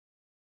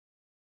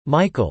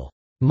Michael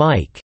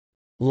Mike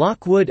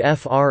Lockwood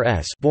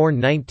FRS, born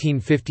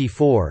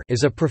 1954,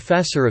 is a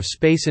professor of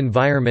space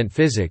environment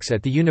physics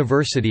at the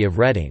University of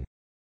Reading.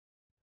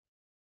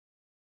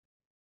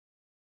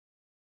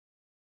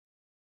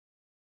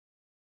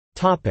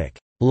 Topic: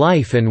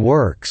 Life and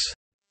works.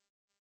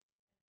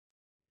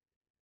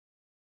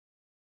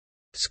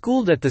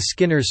 Schooled at the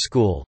Skinner's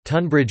School,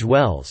 Tunbridge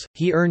Wells,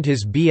 he earned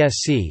his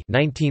BSc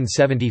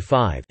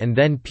 1975 and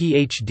then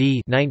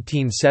PhD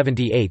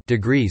 1978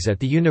 degrees at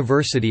the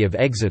University of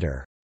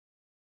Exeter.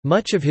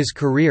 Much of his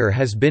career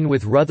has been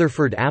with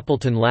Rutherford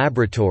Appleton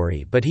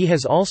Laboratory, but he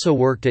has also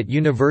worked at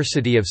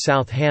University of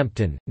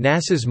Southampton,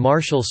 NASA's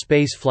Marshall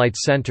Space Flight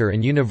Center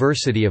and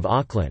University of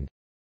Auckland.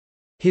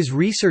 His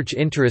research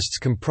interests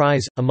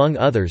comprise, among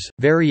others,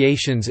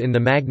 variations in the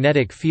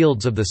magnetic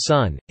fields of the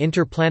Sun,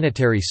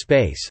 interplanetary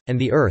space, and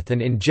the Earth,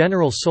 and in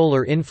general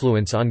solar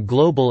influence on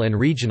global and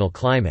regional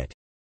climate.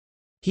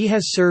 He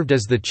has served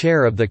as the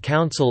chair of the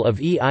Council of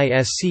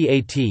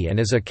EISCAT and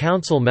as a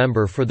council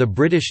member for the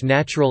British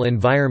Natural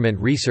Environment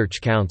Research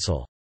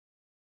Council.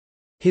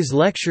 His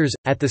lectures,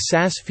 at the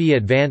SAS-FE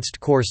Advanced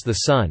Course The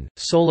Sun,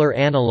 Solar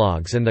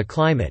Analogues and the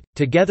Climate,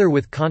 together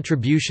with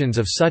contributions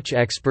of such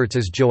experts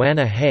as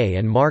Joanna Hay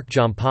and Mark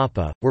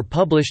Giampapa, were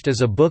published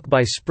as a book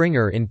by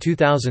Springer in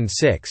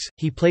 2006.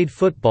 He played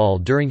football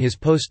during his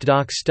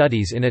postdoc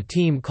studies in a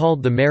team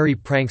called the Merry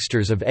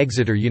Pranksters of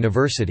Exeter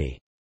University.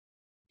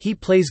 He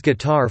plays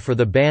guitar for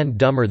the band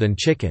Dumber Than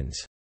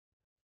Chickens.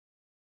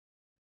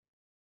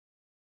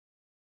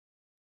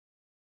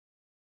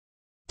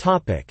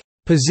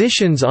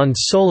 Positions on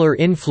solar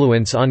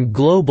influence on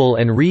global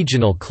and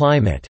regional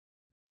climate.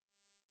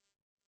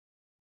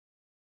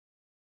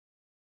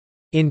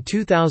 In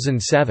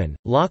 2007,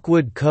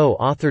 Lockwood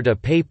co-authored a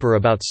paper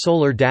about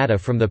solar data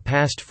from the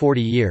past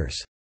 40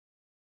 years.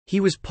 He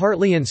was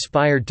partly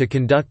inspired to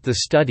conduct the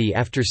study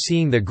after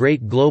seeing the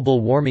Great Global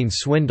Warming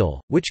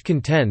Swindle, which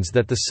contends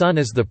that the Sun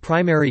is the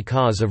primary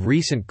cause of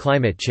recent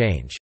climate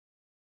change.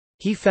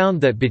 He found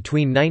that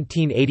between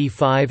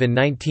 1985 and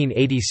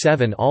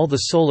 1987 all the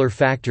solar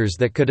factors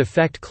that could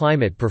affect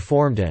climate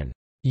performed an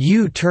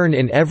U-turn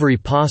in every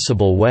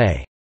possible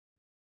way.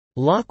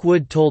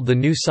 Lockwood told The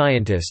New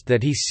Scientist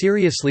that he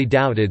seriously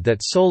doubted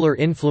that solar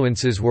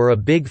influences were a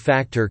big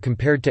factor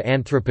compared to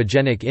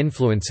anthropogenic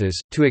influences.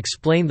 To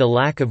explain the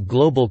lack of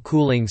global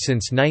cooling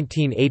since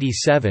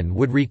 1987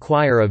 would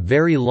require a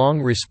very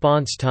long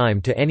response time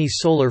to any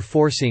solar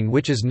forcing,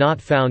 which is not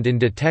found in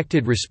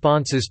detected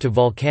responses to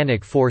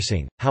volcanic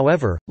forcing.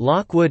 However,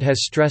 Lockwood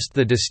has stressed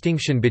the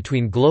distinction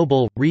between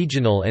global,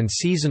 regional, and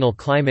seasonal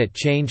climate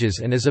changes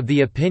and is of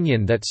the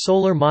opinion that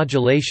solar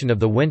modulation of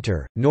the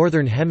winter,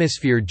 northern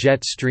hemisphere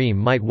jet stream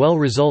might well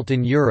result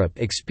in Europe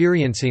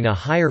experiencing a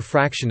higher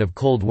fraction of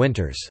cold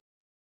winters.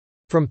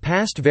 From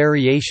past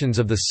variations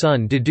of the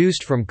Sun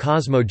deduced from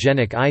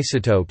cosmogenic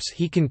isotopes,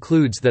 he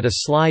concludes that a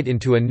slide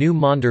into a new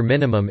Maunder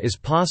minimum is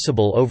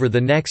possible over the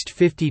next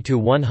 50 to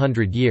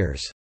 100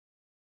 years.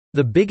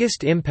 The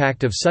biggest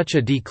impact of such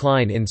a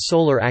decline in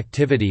solar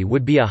activity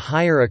would be a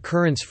higher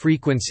occurrence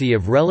frequency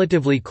of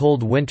relatively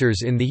cold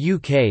winters in the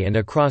UK and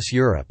across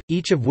Europe,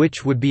 each of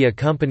which would be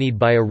accompanied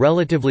by a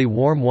relatively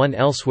warm one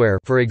elsewhere,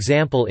 for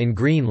example in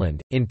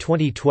Greenland. In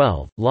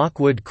 2012,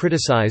 Lockwood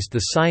criticised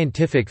the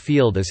scientific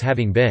field as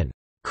having been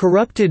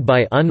corrupted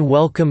by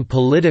unwelcome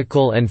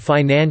political and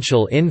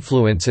financial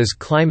influences.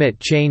 Climate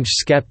change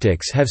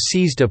skeptics have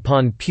seized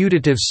upon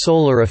putative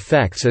solar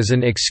effects as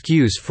an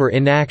excuse for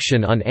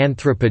inaction on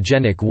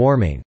anthropogenic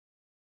warming.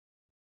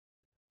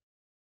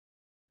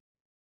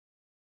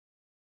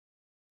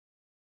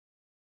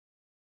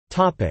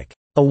 Topic: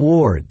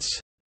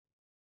 Awards.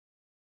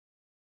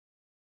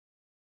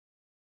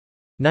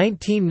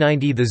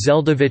 1990 – The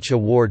Zeldovich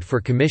Award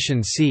for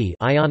Commission C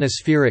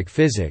Ionospheric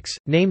Physics,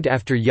 named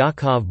after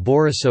Yakov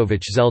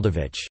Borisovich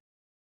Zeldovich.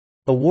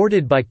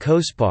 Awarded by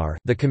COSPAR,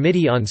 the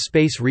Committee on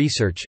Space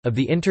Research, of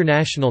the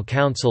International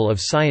Council of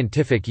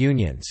Scientific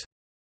Unions.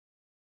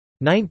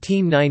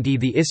 1990 –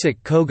 The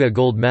Isaac Koga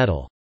Gold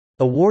Medal.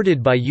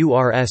 Awarded by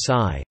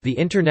URSI, the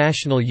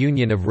International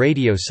Union of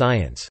Radio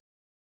Science.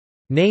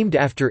 Named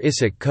after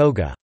Isaac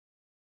Koga.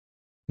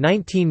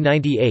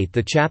 1998 –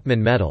 The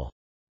Chapman Medal.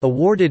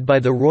 Awarded by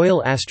the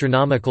Royal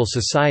Astronomical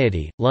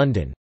Society,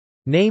 London.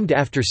 Named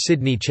after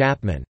Sidney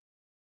Chapman.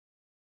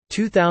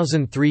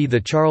 2003 – The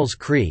Charles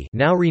Cree,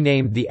 now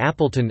renamed the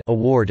Appleton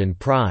Award and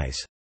Prize.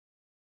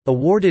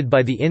 Awarded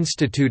by the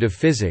Institute of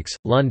Physics,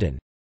 London.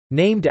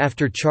 Named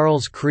after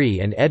Charles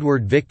Cree and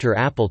Edward Victor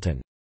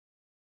Appleton.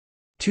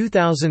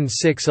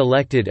 2006 –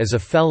 Elected as a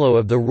Fellow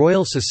of the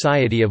Royal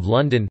Society of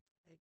London.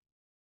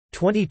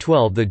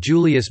 2012 – The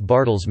Julius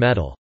Bartels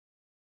Medal.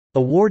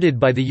 Awarded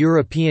by the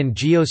European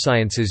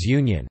Geosciences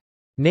Union.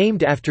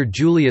 Named after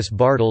Julius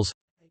Bartels.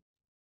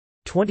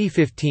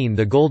 2015 –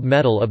 The Gold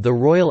Medal of the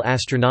Royal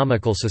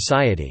Astronomical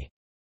Society.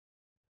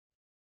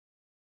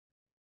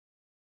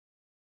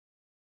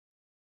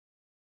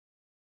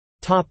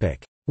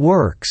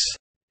 Works.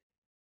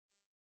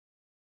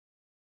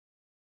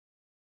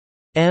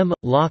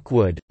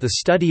 Lockwood, the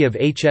study of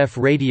HF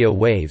radio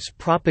waves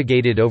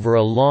propagated over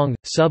a long,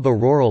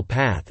 sub-auroral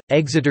path,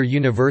 Exeter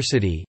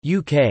University,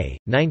 UK,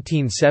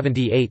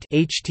 1978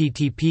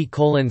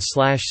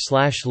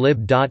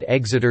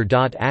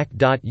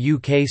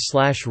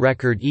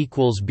 http://lib.exeter.ac.uk/record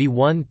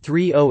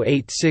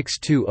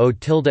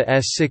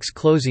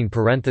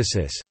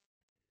B1308620-S6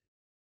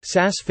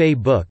 Sass-Fay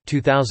Book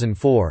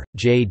 2004,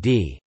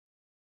 J.D.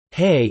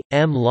 Hay,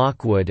 M.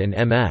 Lockwood and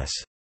M.S.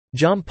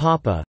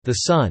 Jampapa, The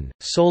Sun,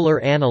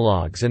 Solar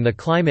Analogues and the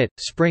Climate,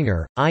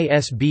 Springer,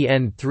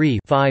 ISBN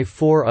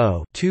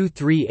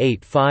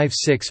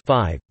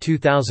 3-540-23856-5,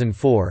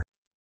 2004.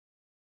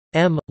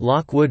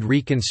 Lockwood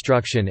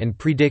Reconstruction and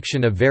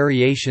Prediction of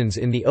Variations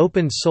in the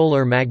Open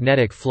Solar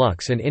Magnetic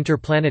Flux and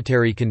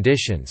Interplanetary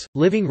Conditions,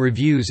 Living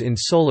Reviews in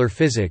Solar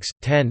Physics,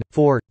 10,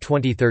 4,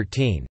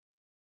 2013.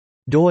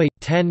 doi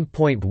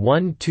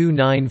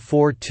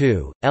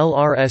 10.12942,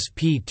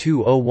 LRSP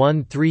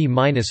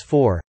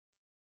 2013-4.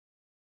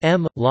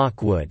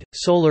 Lockwood,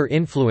 Solar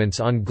Influence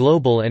on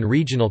Global and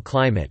Regional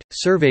Climate,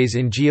 Surveys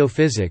in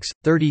Geophysics,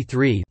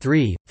 33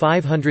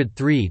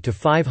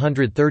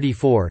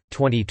 503–534,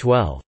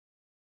 2012.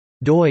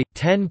 doi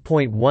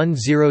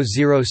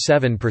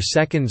 10.1007 per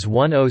seconds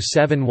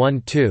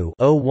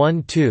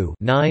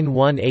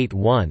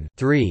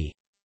 10712-012-9181-3.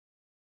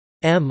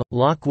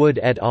 Lockwood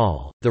et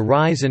al., The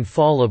Rise and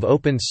Fall of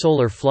Open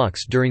Solar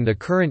Flux During the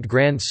Current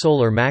Grand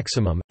Solar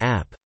Maximum,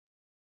 App.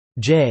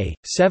 J.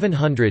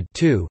 700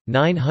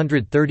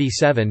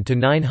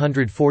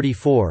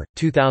 937–944,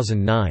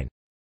 2009.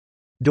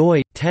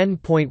 doi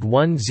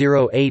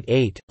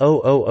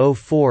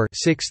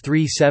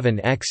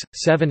 10.1088/0004-637x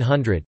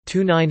 700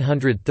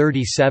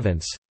 2937.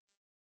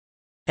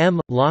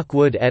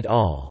 Lockwood et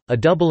al., A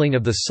Doubling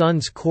of the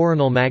Sun's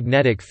Coronal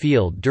Magnetic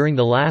Field During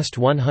the Last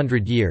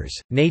 100 Years,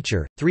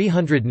 Nature,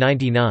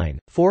 399,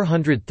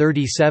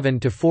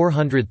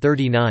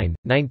 437–439,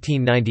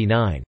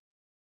 1999.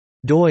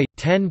 doi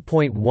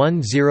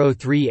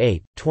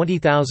 10.1038,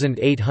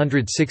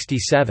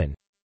 20867.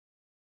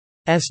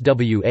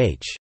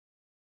 SWH.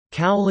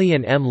 Cowley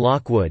and M.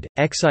 Lockwood,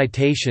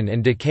 Excitation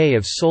and Decay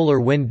of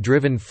Solar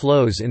Wind-Driven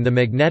Flows in the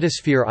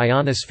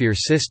Magnetosphere-Ionosphere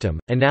System,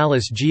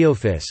 Annales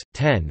Geophys,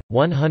 10,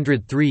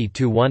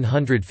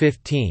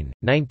 103–115,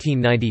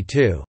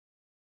 1992.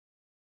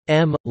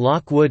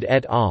 Lockwood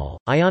et al.,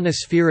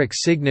 Ionospheric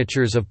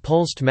Signatures of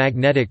Pulsed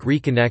Magnetic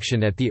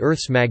Reconnection at the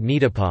Earth's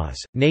Magnetopause,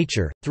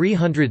 Nature,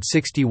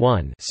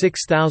 361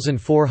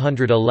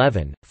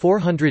 6411,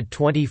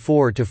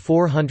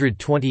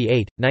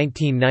 424–428,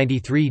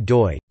 1993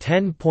 doi,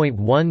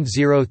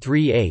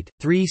 10.1038,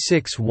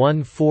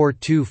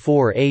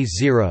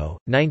 361424A0,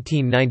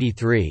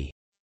 1993.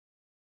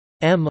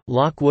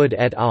 Lockwood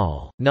et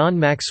al.,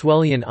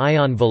 Non-Maxwellian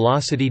Ion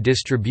Velocity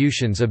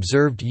Distributions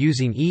Observed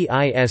Using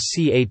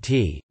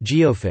EISCAT,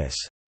 Geophys.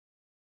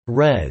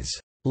 Res.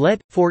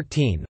 Let.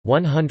 14,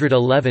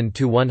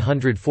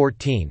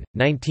 111–114,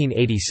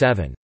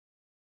 1987.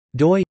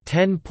 doi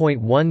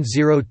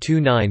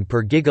 10.1029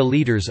 per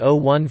gigaliters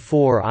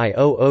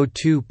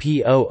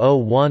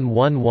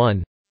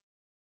 014I002P00111.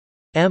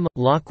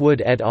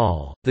 Lockwood et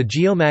al., The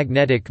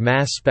Geomagnetic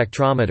Mass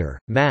Spectrometer,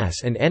 Mass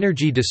and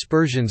Energy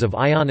Dispersions of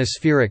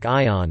Ionospheric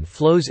Ion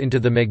Flows into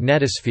the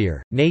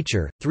Magnetosphere,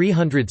 Nature,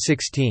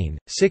 316,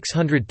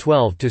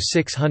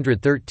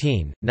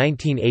 612–613,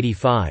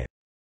 1985.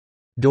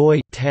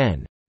 doi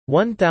 10.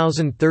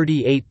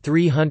 1038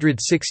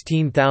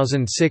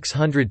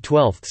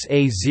 316612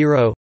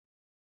 A0.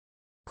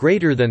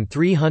 Greater than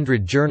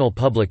 300 journal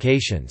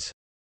publications.